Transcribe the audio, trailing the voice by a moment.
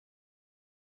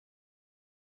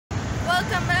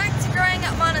welcome back to Growing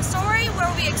Up Montessori, where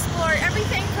we explore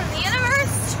everything from the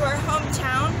universe to our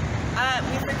hometown.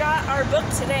 We forgot our book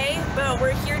today, but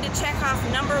we're here to check off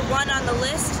number 1 on the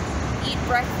list, eat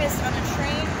breakfast on a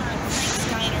train on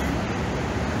Frank's Diner.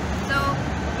 So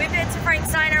we've been to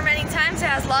Frank's Diner many times. It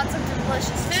has lots of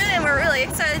delicious food, and we're really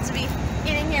excited to be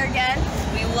eating here again.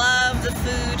 We love the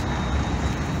food.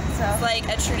 So it's like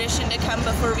a tradition to come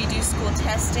before we do school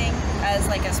testing as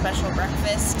like a special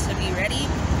breakfast to be ready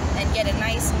and get a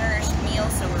nice nourished meal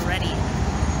so we're ready.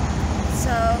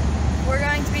 So we're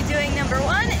going to be doing number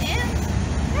 1, and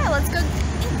yeah, let's go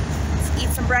Let's eat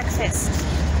some breakfast.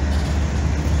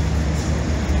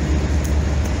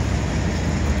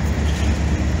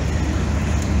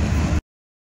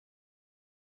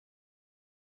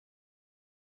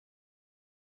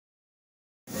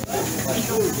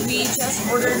 We just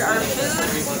ordered our food.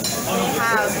 We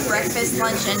have breakfast,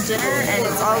 lunch, and dinner, and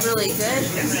it's all really good.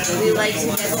 We like to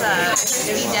get the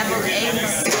crispy deviled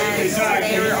eggs, and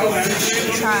today we're also going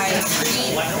to try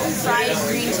fried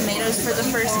green tomatoes for the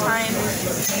first time.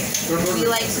 We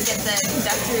like to get the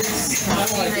conductor's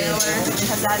derailleur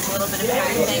because that has a little bit of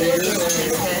everything. It just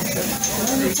tastes good.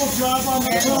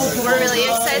 and we're really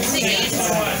excited to eat.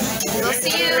 We'll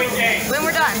see you when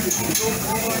we're done.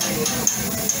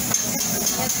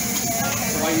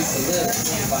 I used to live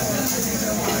 25 minutes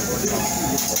ago.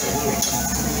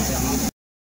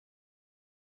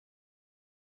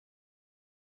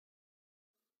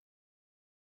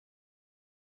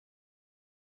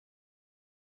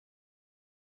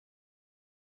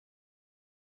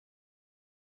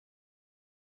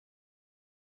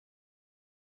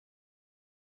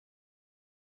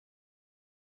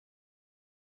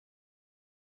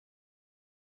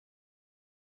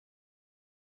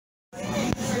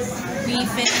 We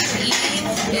finished eating.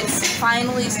 It's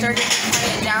finally started to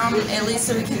quiet down, at least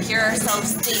so we can hear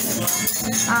ourselves think.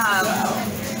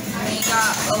 We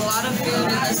got a lot of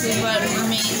food, and this is what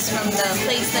remains from the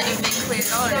plates that have been cleared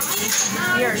out.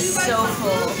 We are so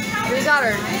full. We got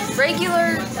our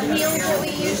regular meals that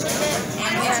we usually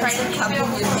get, And we tried a couple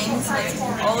new things. It's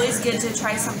always good to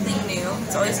try something new.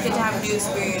 It's always good to have new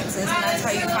experiences, and that's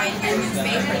how you find your new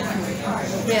favorite food.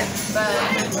 Yeah. But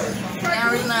now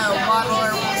we're gonna waddle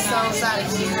ourselves out of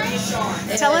here.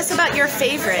 Tell us about your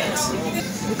favorite.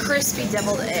 The crispy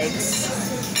deviled eggs.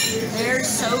 They're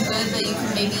so good that you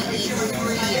can maybe eat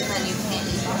 3 and then you can't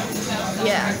eat them.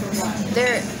 Yeah.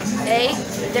 They're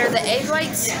the egg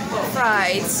whites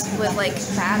fried with like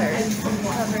batter.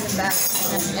 Covered in batter.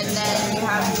 And then you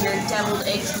have your deviled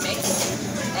eggs mix,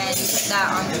 and you put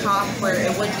that on top where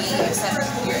it would be, except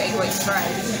your egg whites fried.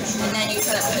 And then you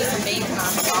put a piece of bacon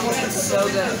on top. It's so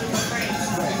good.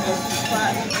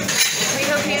 We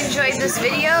hope you enjoyed this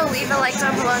video. Leave a like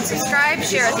down below and subscribe.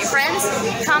 Share with your friends.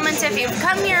 Comment if you've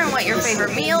come here and what your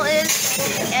favorite meal is.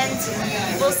 And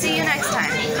we'll see you next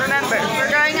time. Remember, we're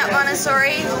Growing Up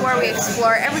Montessori, where we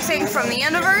explore everything from the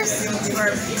universe To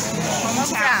our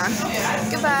hometown.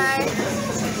 Goodbye.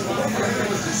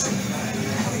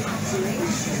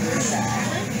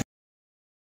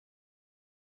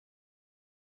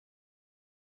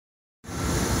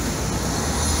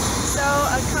 So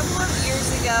a couple of years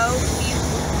ago,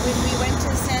 when we went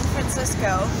to San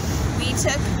Francisco, we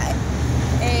took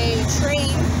a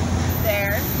train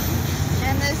there.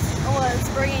 And this was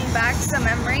bringing back some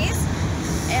memories.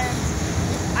 And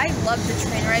I loved the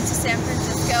train ride to San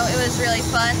Francisco. It was really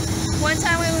fun. One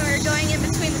time when we were going in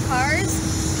between the cars,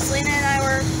 Selena and I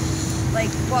were like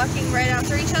walking right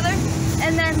after each other.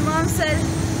 And then Mom said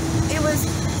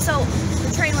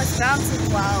the train was bouncing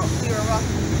while we were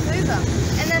walking through them.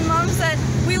 And then Mom said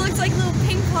we looked like little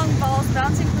ping pong balls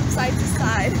bouncing from side to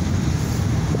side.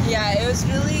 Yeah, it was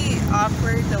really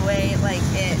awkward the way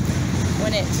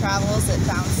when it travels, it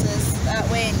bounces that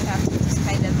way, and you have to just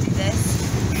kind of do this.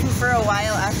 And for a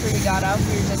while after we got off,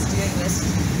 we were just doing this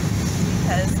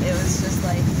because it was just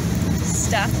like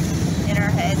stuck in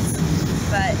our heads.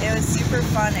 But it was super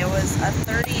fun. It was a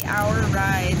 30-hour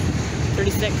ride.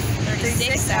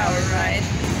 36-hour ride.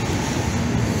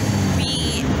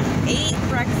 We ate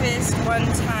breakfast one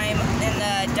time in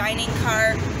the dining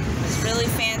car. It was really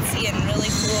fancy and really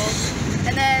cool.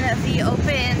 And then the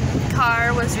open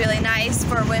car was really nice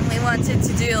for when we wanted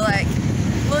to do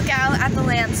look out at the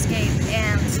landscape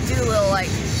and do little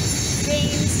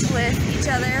games with each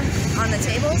other on the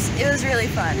tables. It was really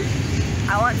fun.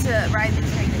 I want to ride the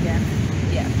train again.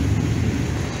 Yeah.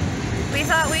 We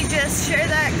thought we'd just share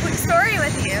that quick story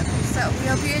with you, so we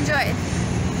hope you enjoyed.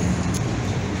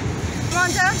 Come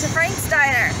on down to Frank's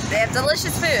Diner. They have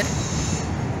delicious food.